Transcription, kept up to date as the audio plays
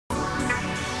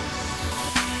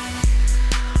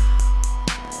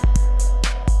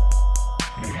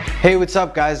Hey, what's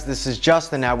up guys? This is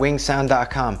Justin at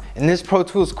WinkSound.com. In this Pro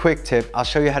Tools quick tip, I'll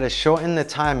show you how to shorten the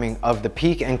timing of the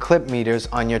peak and clip meters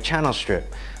on your channel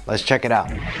strip. Let's check it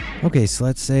out. Okay, so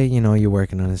let's say, you're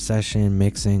working on a session,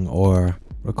 mixing or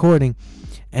recording,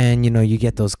 and you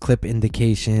get those clip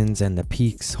indications and the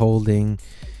peaks holding,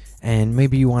 and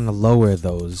maybe you want to lower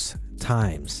those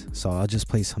times. So I'll just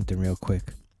play something real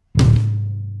quick.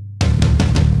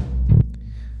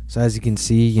 So as you can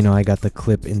see, I got the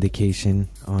clip indication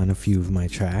on a few of my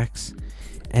tracks,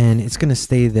 and it's gonna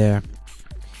stay there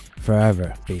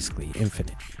forever, basically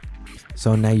infinite.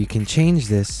 So now you can change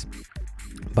this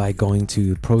by going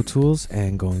to Pro Tools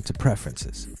and going to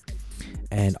Preferences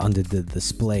and under the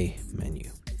display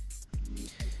menu.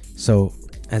 So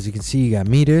as you can see, you got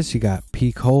meters, you got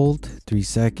peak hold, 3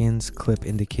 seconds, clip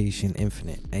indication,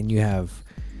 infinite, and you have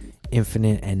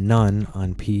infinite and none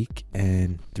on peak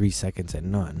and 3 seconds and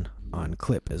none on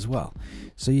clip as well.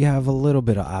 So you have a little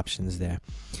bit of options there.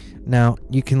 Now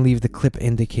you can leave the clip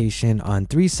indication on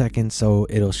 3 seconds, so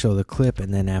it'll show the clip,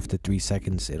 and then after 3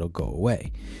 seconds it'll go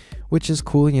away, which is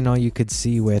cool. You could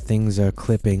see where things are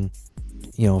clipping.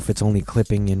 If it's only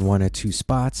clipping in 1 or 2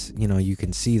 spots, you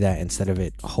can see that instead of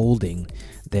it holding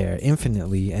there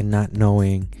infinitely and not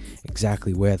knowing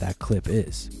exactly where that clip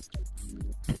is.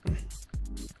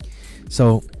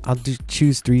 So I'll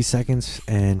choose 3 seconds,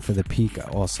 and for the peak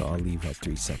also I'll leave at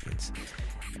 3 seconds.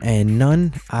 And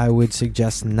none, I would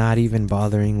suggest not even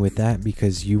bothering with that,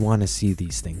 because you want to see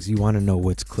these things. You want to know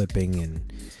what's clipping and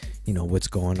what's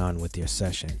going on with your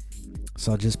session.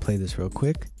 So I'll just play this real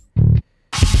quick.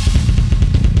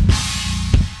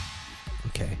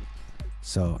 Okay,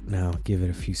 so now give it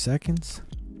a few seconds,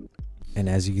 and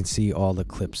as you can see, all the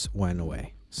clips went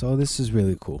away. So this is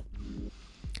really cool.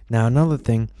 Now another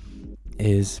thing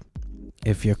is,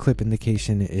 if your clip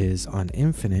indication is on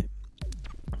infinite,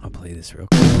 I'll play this real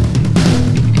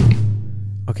quick.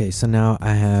 Okay, so now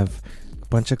I have a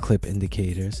bunch of clip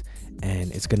indicators,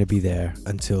 and it's going to be there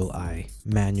until I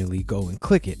manually go and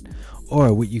click it.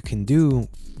 Or what you can do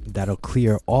that'll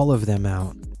clear all of them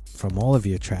out from all of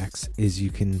your tracks is you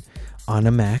can, on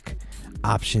a Mac,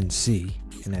 Option C,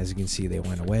 and as you can see, they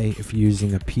went away. If you're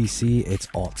using a PC, it's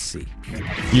Alt C.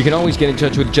 You can always get in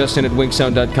touch with Justin at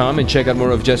WinkSound.com and check out more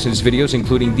of Justin's videos,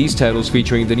 including these titles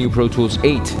featuring the new Pro Tools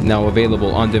 8, now available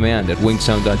on demand at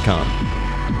WinkSound.com.